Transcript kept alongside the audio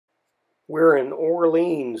We're in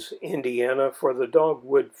Orleans, Indiana for the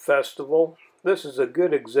Dogwood Festival. This is a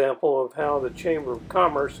good example of how the Chamber of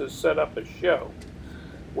Commerce has set up a show.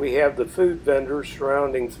 We have the food vendors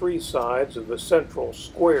surrounding three sides of a central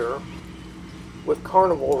square with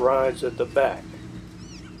carnival rides at the back.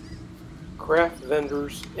 Craft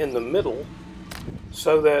vendors in the middle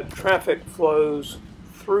so that traffic flows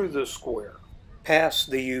through the square. Past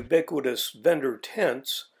the ubiquitous vendor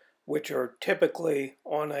tents, which are typically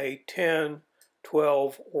on a 10,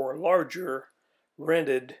 12, or larger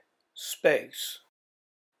rented space.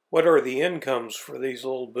 What are the incomes for these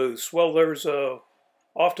little booths? Well, there's a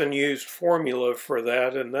often used formula for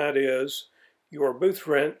that, and that is your booth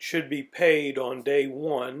rent should be paid on day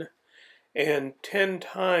one, and 10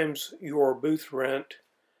 times your booth rent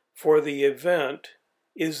for the event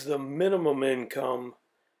is the minimum income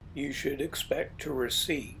you should expect to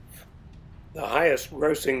receive. The highest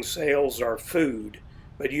grossing sales are food,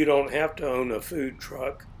 but you don't have to own a food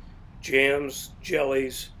truck. Jams,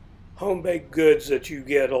 jellies, home-baked goods that you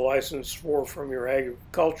get a license for from your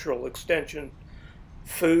agricultural extension,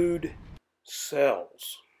 food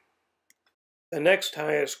sells. The next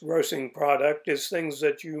highest grossing product is things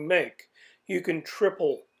that you make. You can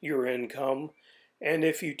triple your income, and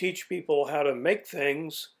if you teach people how to make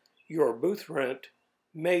things, your booth rent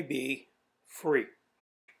may be free.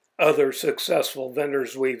 Other successful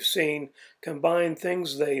vendors we've seen combine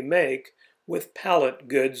things they make with pallet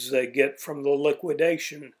goods they get from the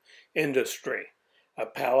liquidation industry. A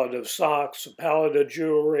pallet of socks, a pallet of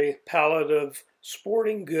jewelry, pallet of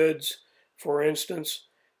sporting goods. For instance,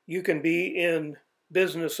 you can be in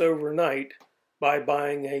business overnight by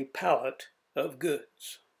buying a pallet of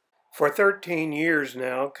goods. For 13 years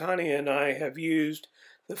now, Connie and I have used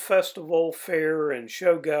the festival, fair, and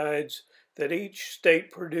show guides that each state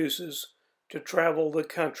produces to travel the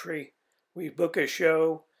country. We book a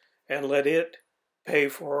show and let it pay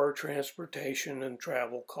for our transportation and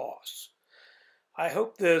travel costs. I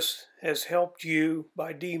hope this has helped you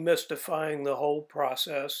by demystifying the whole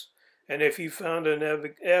process, and if you found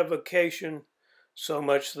an avocation, so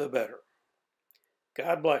much the better.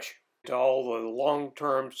 God bless you. To all the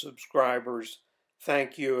long-term subscribers,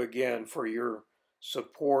 thank you again for your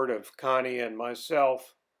support of Connie and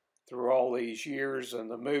myself through all these years, and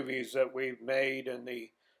the movies that we've made and the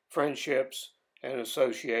friendships and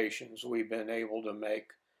associations we've been able to make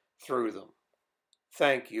through them.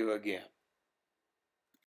 Thank you again.